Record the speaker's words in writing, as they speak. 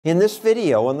In this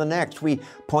video and the next, we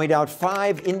point out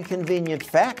 5 inconvenient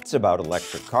facts about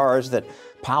electric cars that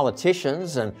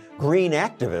politicians and green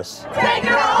activists take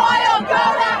your oil, go to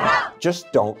hell!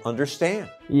 Just don't understand.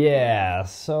 Yeah,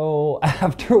 so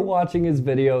after watching his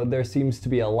video, there seems to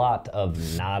be a lot of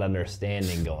not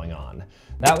understanding going on.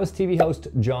 That was TV host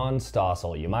John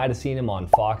Stossel. You might have seen him on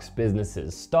Fox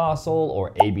Business's Stossel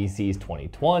or ABC's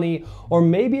 2020, or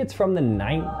maybe it's from the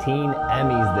 19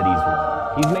 Emmys that he's won.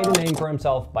 He's made a name for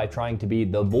himself by trying to be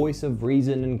the voice of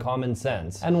reason and common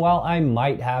sense. And while I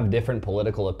might have different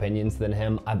political opinions than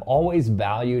him, I've always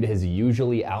valued his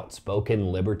usually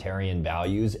outspoken libertarian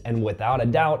values, and without a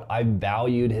doubt, I've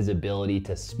valued his ability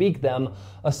to speak them,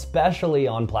 especially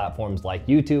on platforms like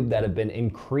YouTube that have been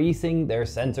increasing their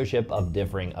censorship of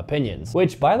differing opinions.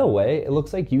 Which, by the way, it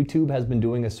looks like YouTube has been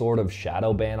doing a sort of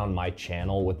shadow ban on my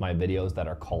channel with my videos that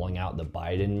are calling out the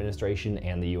Biden administration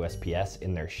and the USPS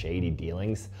in their shady dealings.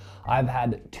 I've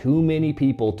had too many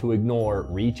people to ignore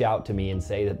reach out to me and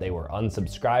say that they were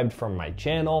unsubscribed from my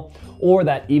channel, or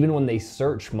that even when they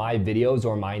search my videos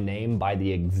or my name by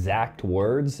the exact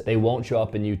words, they won't show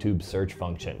up in YouTube's search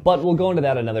function. But we'll go into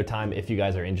that another time if you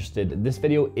guys are interested. This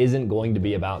video isn't going to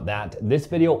be about that. This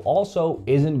video also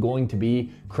isn't going to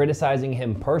be criticizing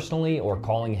him personally or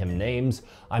calling him names.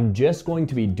 I'm just going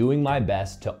to be doing my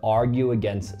best to argue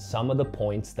against some of the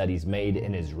points that he's made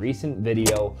in his recent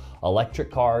video,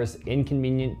 Electric Cars,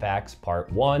 Inconvenient Facts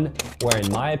Part 1, where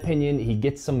in my opinion, he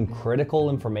gets some critical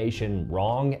information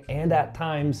wrong and at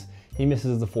times, he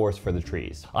misses the forest for the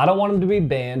trees. I don't want him to be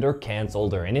banned or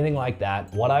canceled or anything like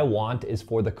that. What I want is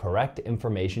for the correct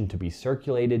information to be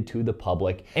circulated to the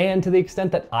public, and to the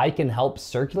extent that I can help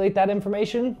circulate that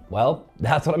information, well,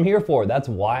 that's what I'm here for. That's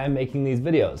why I'm making these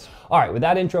videos. All right, with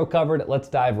that intro covered, let's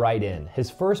dive right in. His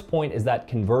first point is that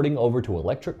converting over to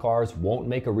electric cars won't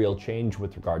make a real change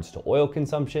with regards to oil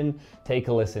consumption. Take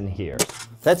a listen here.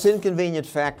 That's inconvenient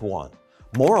fact 1.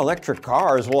 More electric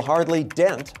cars will hardly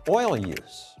dent oil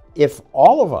use. If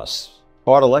all of us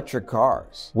bought electric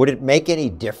cars, would it make any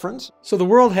difference? So the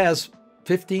world has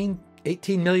 15,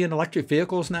 18 million electric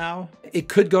vehicles now. It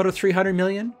could go to 300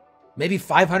 million, maybe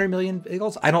 500 million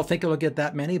vehicles. I don't think it'll get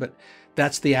that many, but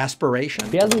that's the aspiration.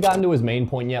 He hasn't gotten to his main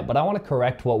point yet, but I want to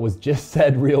correct what was just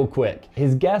said real quick.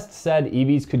 His guest said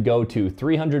EVs could go to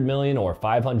 300 million or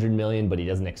 500 million, but he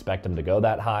doesn't expect them to go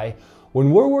that high.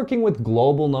 When we're working with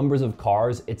global numbers of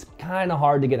cars, it's kind of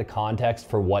hard to get a context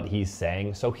for what he's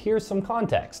saying, so here's some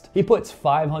context. He puts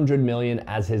 500 million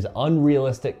as his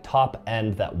unrealistic top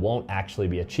end that won't actually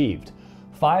be achieved.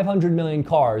 500 million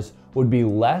cars would be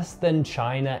less than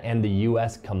China and the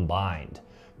US combined.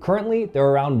 Currently, there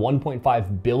are around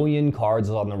 1.5 billion cars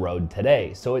on the road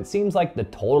today, so it seems like the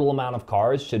total amount of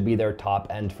cars should be their top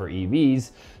end for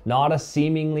EVs, not a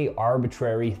seemingly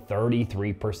arbitrary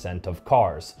 33% of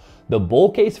cars. The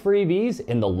bull case for EVs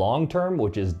in the long term,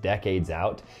 which is decades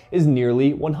out, is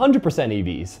nearly 100%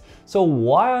 EVs. So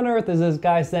why on earth is this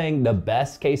guy saying the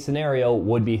best case scenario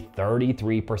would be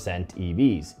 33%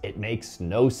 EVs? It makes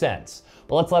no sense.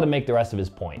 But let's let him make the rest of his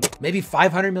point. Maybe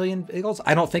 500 million vehicles.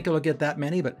 I don't think it'll get that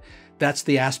many, but that's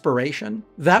the aspiration.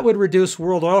 That would reduce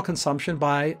world oil consumption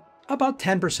by about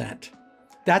 10%.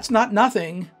 That's not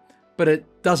nothing, but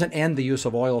it doesn't end the use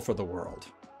of oil for the world.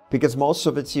 Because most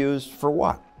of it's used for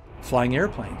what? Flying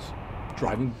airplanes,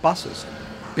 driving buses,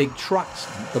 big trucks.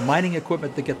 The mining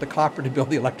equipment that get the copper to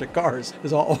build the electric cars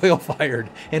is all oil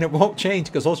fired, and it won't change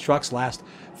because those trucks last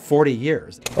 40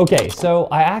 years. Okay, so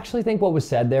I actually think what was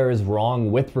said there is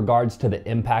wrong with regards to the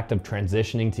impact of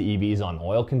transitioning to EVs on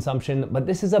oil consumption, but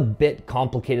this is a bit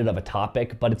complicated of a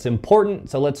topic, but it's important,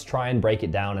 so let's try and break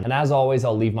it down. And as always,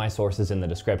 I'll leave my sources in the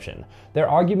description. Their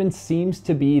argument seems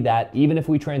to be that even if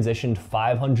we transitioned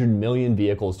 500 million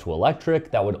vehicles to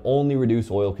electric, that would only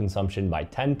reduce oil consumption by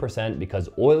 10% because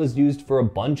oil is used for a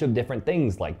bunch of different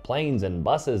things like planes and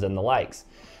buses and the likes.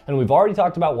 And we've already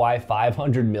talked about why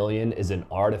 500 million is an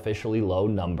artificially low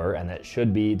number and that it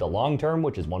should be the long term,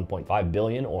 which is 1.5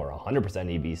 billion or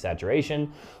 100% EV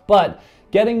saturation. But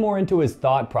getting more into his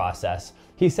thought process,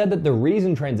 he said that the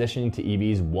reason transitioning to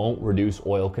EVs won't reduce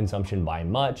oil consumption by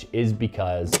much is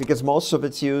because most of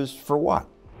it's used for what?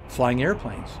 Flying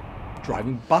airplanes,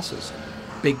 driving buses,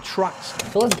 big trucks.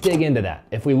 So let's dig into that.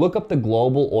 If we look up the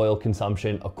global oil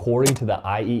consumption, according to the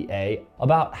IEA,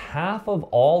 about half of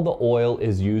all the oil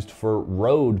is used for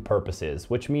road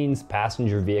purposes, which means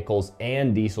passenger vehicles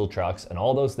and diesel trucks, and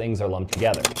all those things are lumped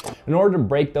together. In order to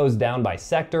break those down by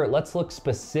sector, let's look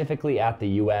specifically at the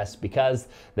US because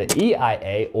the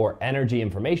EIA, or Energy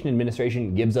Information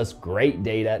Administration, gives us great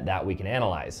data that we can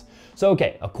analyze. So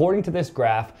okay, according to this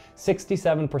graph,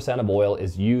 67% of oil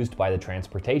is used by the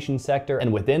transportation sector,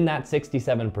 and within that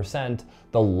 67%,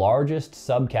 the largest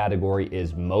subcategory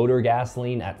is motor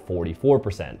gasoline at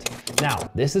 44%. Now,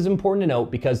 this is important to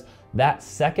note because that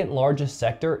second largest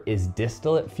sector is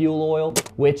distillate fuel oil,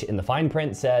 which in the fine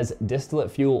print says distillate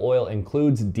fuel oil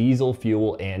includes diesel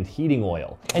fuel and heating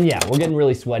oil. And yeah, we're getting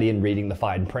really sweaty in reading the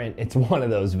fine print. It's one of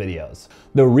those videos.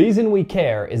 The reason we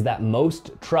care is that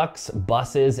most trucks,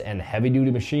 buses, and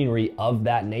heavy-duty machinery of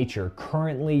that nature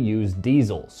currently use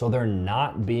diesel, so they're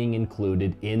not being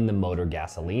included in the motor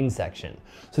gasoline section.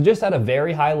 So just at a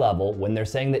very high level, when they're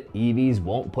saying that EVs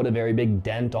won't put a very big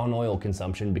dent on oil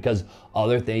consumption because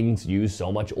other things use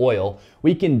so much oil,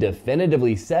 we can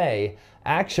definitively say,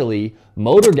 actually,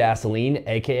 motor gasoline,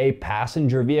 aka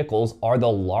passenger vehicles, are the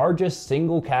largest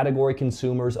single category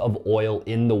consumers of oil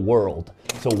in the world.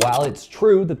 So while it's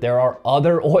true that there are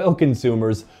other oil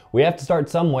consumers, we have to start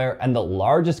somewhere, and the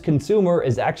largest consumer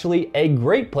is actually a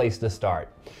great place to start.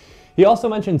 He also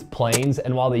mentions planes,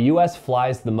 and while the US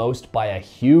flies the most by a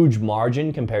huge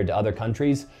margin compared to other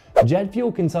countries, jet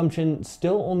fuel consumption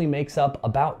still only makes up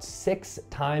about 6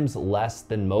 times less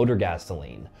than motor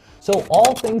gasoline. So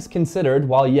all things considered,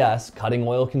 while yes, cutting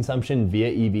oil consumption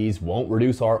via EVs won't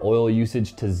reduce our oil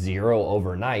usage to 0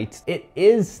 overnight, it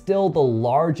is still the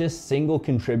largest single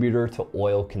contributor to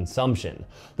oil consumption.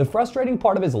 The frustrating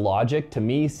part of his logic to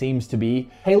me seems to be,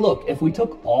 hey look, if we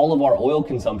took all of our oil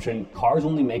consumption, cars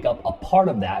only make up a part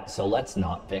of that, so let's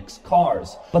not fix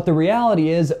cars. But the reality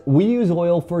is, we use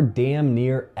oil for damn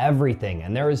near everything,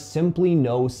 and there is simply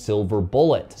no silver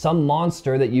bullet. Some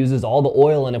monster that uses all the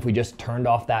oil, and if we just turned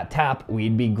off that tap,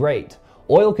 we'd be great.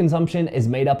 Oil consumption is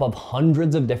made up of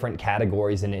hundreds of different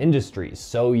categories and industries,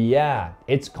 so yeah,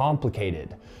 it's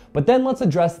complicated. But then let's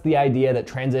address the idea that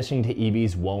transitioning to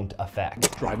EVs won't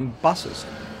affect Driving buses,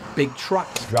 big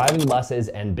trucks. driving buses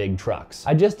and big trucks.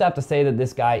 I just have to say that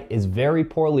this guy is very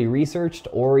poorly researched,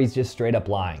 or he's just straight up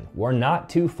lying. We're not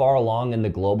too far along in the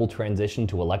global transition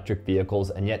to electric vehicles,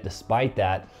 and yet despite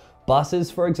that, buses,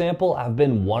 for example, have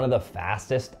been one of the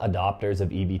fastest adopters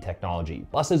of EV technology.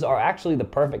 Buses are actually the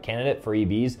perfect candidate for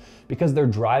EVs because their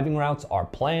driving routes are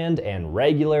planned and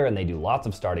regular, and they do lots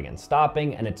of starting and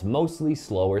stopping, and it's mostly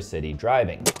slower city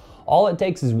driving. All it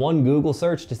takes is one Google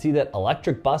search to see that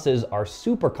electric buses are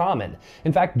super common.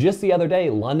 In fact, just the other day,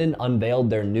 London unveiled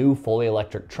their new fully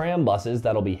electric tram buses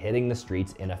that'll be hitting the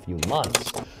streets in a few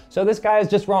months. So this guy is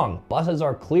just wrong. Buses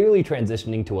are clearly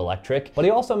transitioning to electric, but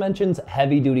he also mentions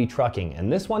heavy-duty trucking,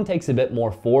 and this one takes a bit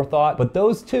more forethought, but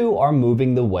those two are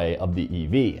moving the way of the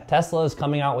EV. Tesla is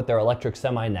coming out with their electric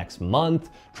semi next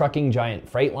month, trucking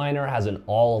giant Freightliner has an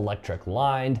all-electric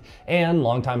line, and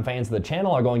longtime fans of the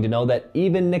channel are going to know that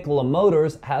even Nikola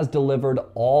Motors has delivered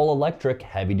all-electric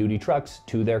heavy-duty trucks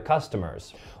to their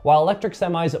customers. While electric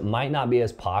semis might not be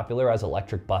as popular as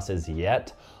electric buses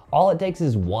yet, all it takes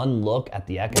is one look at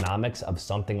the economics of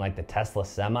something like the Tesla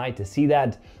Semi to see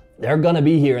that they're gonna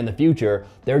be here in the future.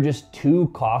 They're just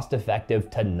too cost effective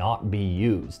to not be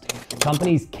used.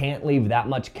 Companies can't leave that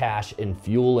much cash in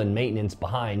fuel and maintenance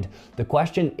behind. The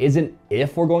question isn't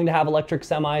if we're going to have electric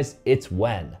semis, it's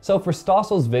when. So for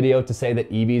Stossel's video to say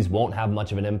that EVs won't have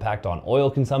much of an impact on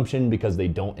oil consumption because they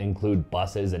don't include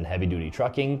buses and heavy duty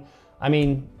trucking, I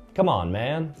mean, come on,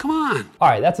 man. Come on. All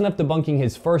right, that's enough debunking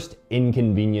his first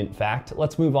inconvenient fact.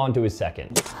 Let's move on to his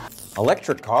second.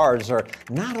 Electric cars are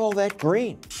not all that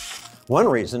green. One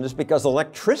reason is because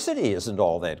electricity isn't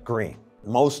all that green.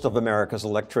 Most of America's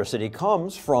electricity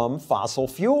comes from fossil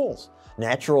fuels,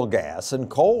 natural gas and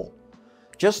coal.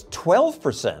 Just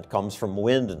 12% comes from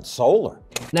wind and solar.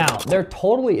 Now, there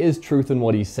totally is truth in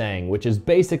what he's saying, which is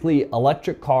basically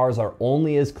electric cars are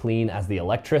only as clean as the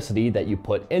electricity that you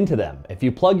put into them. If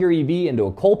you plug your EV into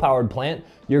a coal-powered plant,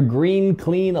 your green,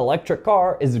 clean electric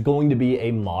car is going to be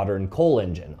a modern coal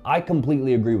engine. I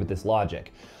completely agree with this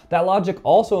logic. That logic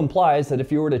also implies that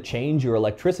if you were to change your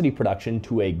electricity production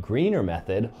to a greener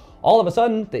method, all of a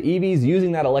sudden the EVs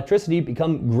using that electricity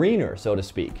become greener, so to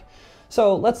speak.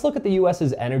 So let's look at the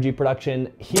US's energy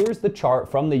production. Here's the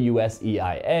chart from the US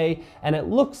EIA, and it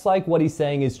looks like what he's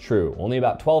saying is true. Only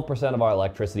about 12% of our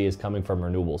electricity is coming from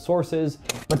renewable sources,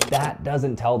 but that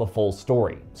doesn't tell the full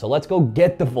story. So let's go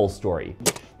get the full story.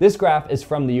 This graph is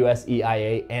from the US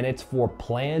EIA, and it's for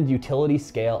planned utility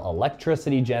scale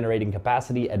electricity generating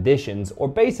capacity additions, or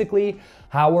basically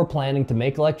how we're planning to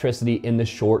make electricity in the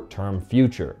short-term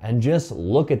future. And just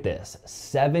look at this,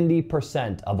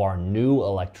 70% of our new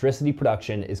electricity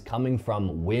production is coming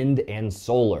from wind and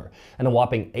solar, and a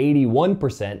whopping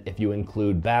 81% if you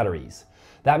include batteries.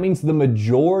 That means the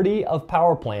majority of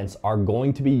power plants are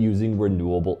going to be using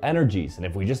renewable energies. And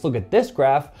if we just look at this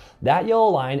graph, that yellow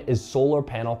line is solar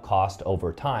panel cost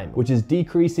over time, which is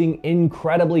decreasing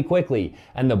incredibly quickly.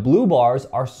 And the blue bars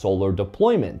are solar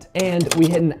deployment. And we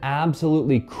hit an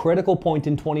absolutely critical point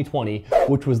in 2020,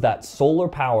 which was that solar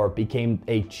power became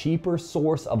a cheaper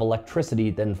source of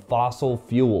electricity than fossil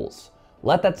fuels.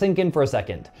 Let that sink in for a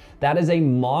second. That is a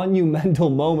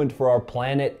monumental moment for our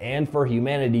planet and for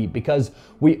humanity, because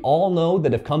we all know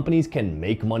that if companies can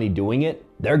make money doing it,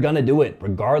 they're gonna do it,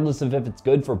 regardless of if it's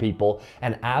good for people.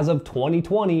 And as of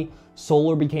 2020,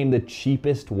 solar became the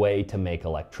cheapest way to make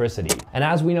electricity. And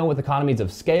as we know with economies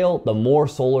of scale, the more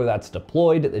solar that's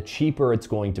deployed, the cheaper it's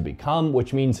going to become,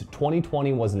 which means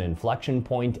 2020 was an inflection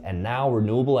point, and now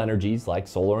renewable energies like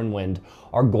solar and wind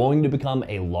are going to become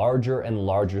a larger and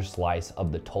larger slice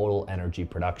of the total energy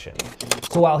production.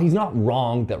 So while he's not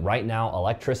wrong that right now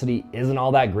electricity isn't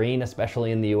all that green,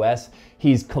 especially in the US,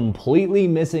 he's completely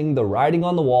missing the writing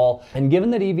on the wall. And given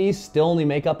that EVs still only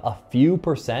make up a few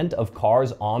 % of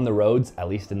cars on the roads, at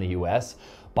least in the US,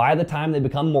 by the time they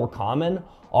become more common,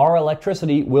 our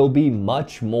electricity will be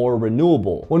much more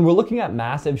renewable. When we're looking at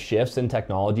massive shifts in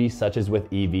technology, such as with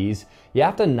EVs, you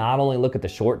have to not only look at the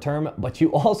short term, but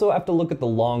you also have to look at the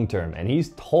long term, and he's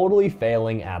totally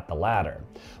failing at the latter.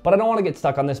 But I don't want to get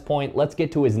stuck on this point. Let's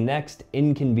get to his next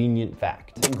inconvenient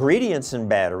fact. Ingredients in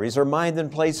batteries are mined in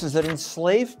places that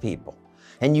enslave people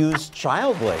and use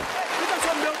child labor.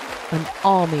 An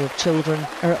army of children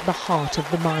are at the heart of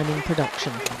the mining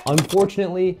production.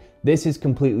 Unfortunately, this is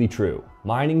completely true.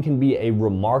 Mining can be a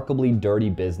remarkably dirty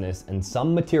business, and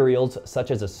some materials,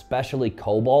 such as especially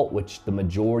cobalt, which the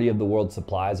majority of the world's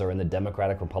supplies are in the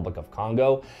Democratic Republic of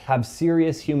Congo, have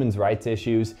serious human rights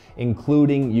issues,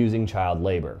 including using child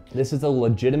labor. This is a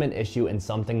legitimate issue and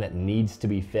something that needs to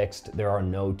be fixed. There are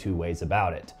no two ways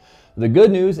about it. The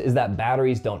good news is that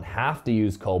batteries don't have to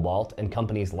use cobalt, and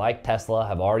companies like Tesla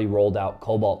have already rolled out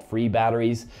cobalt-free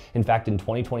batteries. In fact, in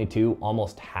 2022,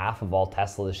 almost half of all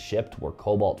Teslas shipped were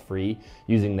cobalt-free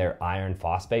using their iron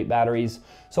phosphate batteries.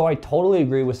 So I totally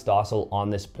agree with Stossel on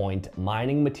this point.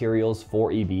 Mining materials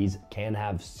for EVs can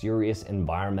have serious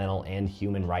environmental and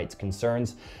human rights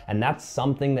concerns, and that's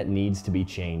something that needs to be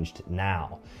changed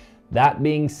now. That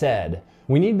being said,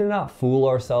 we need to not fool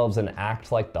ourselves and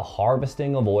act like the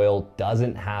harvesting of oil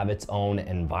doesn't have its own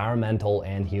environmental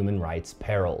and human rights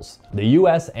perils. The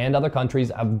US and other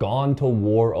countries have gone to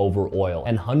war over oil,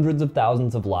 and hundreds of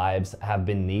thousands of lives have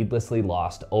been needlessly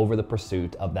lost over the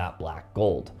pursuit of that black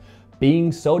gold.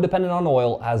 Being so dependent on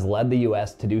oil has led the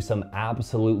US to do some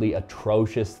absolutely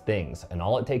atrocious things, and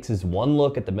all it takes is one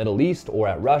look at the Middle East or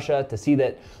at Russia to see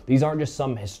that these aren't just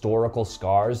some historical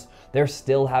scars, they're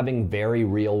still having very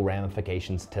real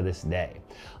ramifications to this day.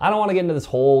 I don't want to get into this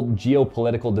whole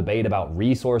geopolitical debate about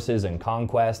resources and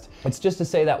conquest. It's just to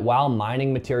say that while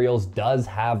mining materials does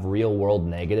have real world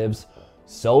negatives,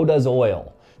 so does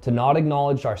oil. To not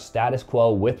acknowledge our status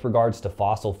quo with regards to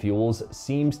fossil fuels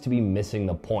seems to be missing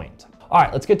the point. All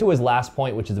right, let's get to his last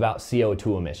point, which is about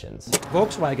CO2 emissions.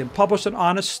 Volkswagen published an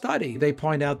honest study. They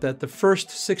point out that the first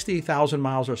 60,000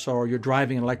 miles or so you're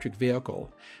driving an electric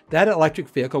vehicle, that electric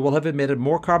vehicle will have emitted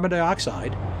more carbon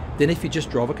dioxide than if you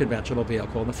just drove a conventional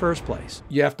vehicle in the first place.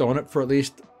 You have to own it for at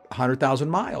least 100,000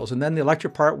 miles, and then the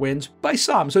electric part wins by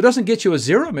some. So it doesn't get you a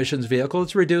zero emissions vehicle,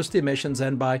 it's reduced the emissions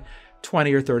then by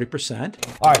 20 or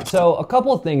 30%. All right, so a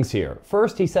couple of things here.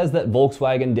 First, he says that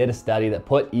Volkswagen did a study that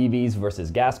put EVs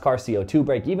versus gas car CO2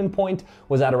 break-even point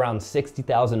was at around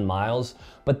 60,000 miles.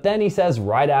 But then he says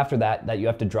right after that you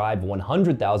have to drive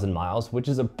 100,000 miles, which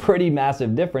is a pretty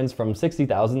massive difference from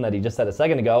 60,000 that he just said a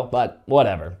second ago, but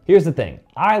whatever. Here's the thing.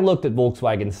 I looked at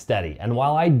Volkswagen's study, and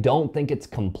while I don't think it's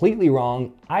completely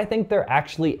wrong, I think they're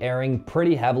actually erring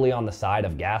pretty heavily on the side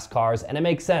of gas cars, and it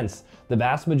makes sense. The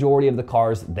vast majority of the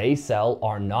cars they sell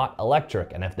are not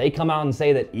electric, and if they come out and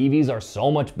say that EVs are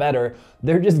so much better,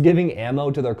 They're just giving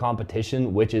ammo to their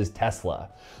competition, which is Tesla.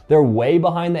 They're way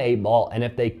behind the 8 ball, and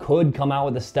if they could come out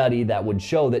with a study that would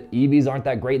show that EVs aren't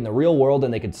that great in the real world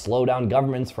and they could slow down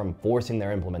governments from forcing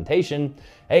their implementation,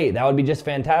 hey, that would be just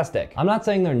fantastic. I'm not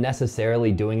saying they're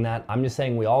necessarily doing that. I'm just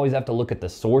saying we always have to look at the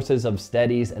sources of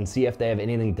studies and see if they have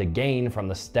anything to gain from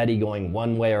the study going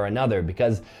one way or another,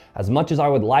 because as much as I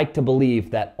would like to believe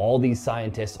that all these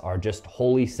scientists are just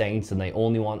holy saints and they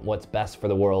only want what's best for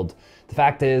the world, the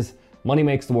fact is, money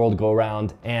makes the world go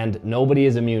round, and nobody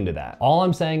is immune to that. All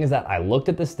I'm saying is that I looked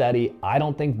at the study. I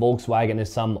don't think Volkswagen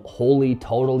is some wholly,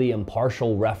 totally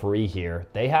impartial referee here.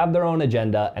 They have their own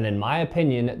agenda, and in my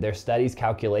opinion, their study's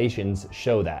calculations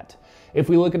show that. If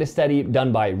we look at a study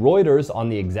done by Reuters on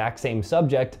the exact same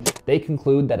subject, they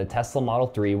conclude that a Tesla Model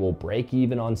 3 will break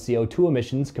even on CO2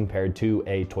 emissions compared to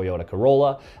a Toyota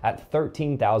Corolla at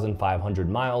 13,500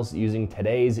 miles using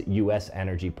today's US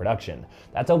energy production.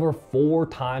 That's over 4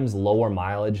 times lower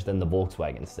mileage than the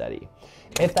Volkswagen study.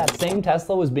 If that same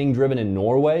Tesla was being driven in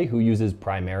Norway, who uses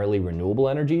primarily renewable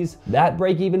energies, that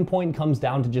break-even point comes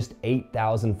down to just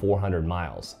 8,400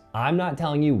 miles. I'm not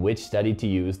telling you which study to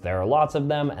use. There are lots of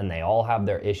them and they all have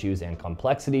their issues and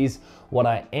complexities. What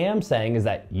I am saying is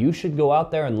that you should go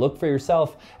out there and look for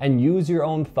yourself and use your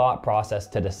own thought process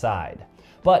to decide.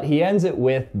 But he ends it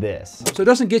with this. So it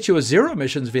doesn't get you a zero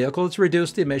emissions vehicle, it's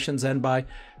reduced the emissions then by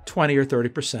 20 or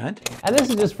 30%. And this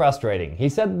is just frustrating. He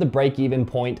said that the break-even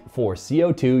point for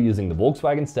CO2 using the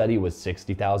Volkswagen study was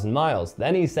 60,000 miles.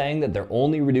 Then he's saying that they're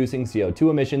only reducing CO2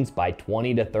 emissions by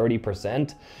 20 to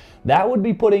 30%. That would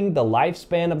be putting the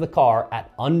lifespan of the car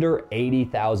at under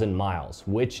 80,000 miles,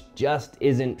 which just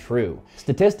isn't true.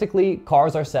 Statistically,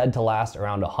 cars are said to last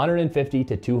around 150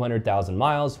 to 200,000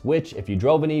 miles, which if you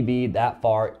drove an EV that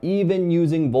far, even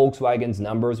using Volkswagen's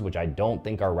numbers, which I don't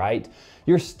think are right,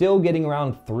 you're still getting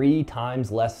around 3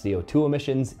 times less CO2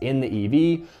 emissions in the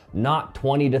EV, not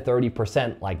 20 to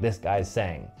 30% like this guy's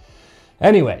saying.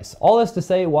 Anyways, all this to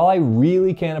say, while I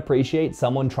really can appreciate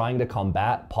someone trying to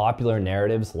combat popular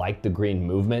narratives like the green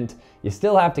movement, you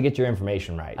still have to get your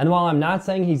information right. And while I'm not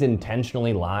saying he's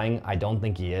intentionally lying, I don't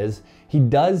think he is, he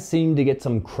does seem to get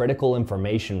some critical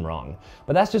information wrong.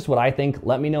 But that's just what I think.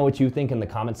 Let me know what you think in the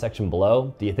comment section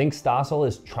below. Do you think Stossel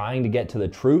is trying to get to the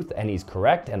truth and he's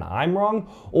correct and I'm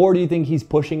wrong? Or do you think he's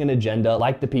pushing an agenda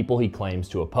like the people he claims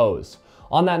to oppose?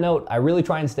 On that note, I really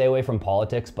try and stay away from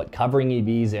politics, but covering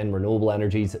EVs and renewable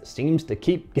energies seems to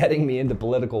keep getting me into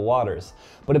political waters.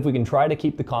 But if we can try to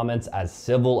keep the comments as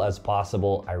civil as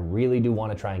possible, I really do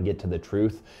want to try and get to the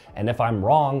truth. And if I'm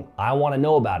wrong, I want to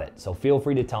know about it. So feel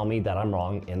free to tell me that I'm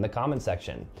wrong in the comment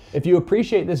section. If you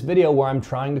appreciate this video where I'm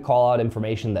trying to call out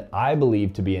information that I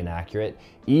believe to be inaccurate,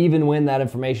 even when that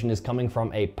information is coming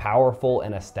from a powerful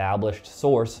and established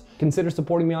source, consider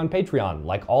supporting me on Patreon,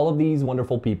 like all of these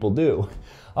wonderful people do.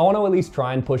 I want to at least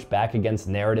try and push back against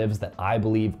narratives that I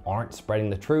believe aren't spreading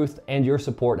the truth, and your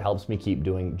support helps me keep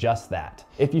doing just that.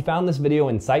 If you found this video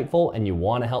insightful and you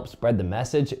want to help spread the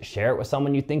message, share it with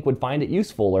someone you think would find it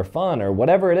useful or fun or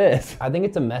whatever it is. I think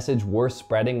it's a message worth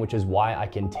spreading, which is why I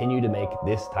continue to make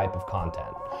this type of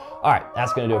content. All right,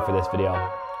 that's going to do it for this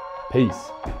video.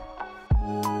 Peace.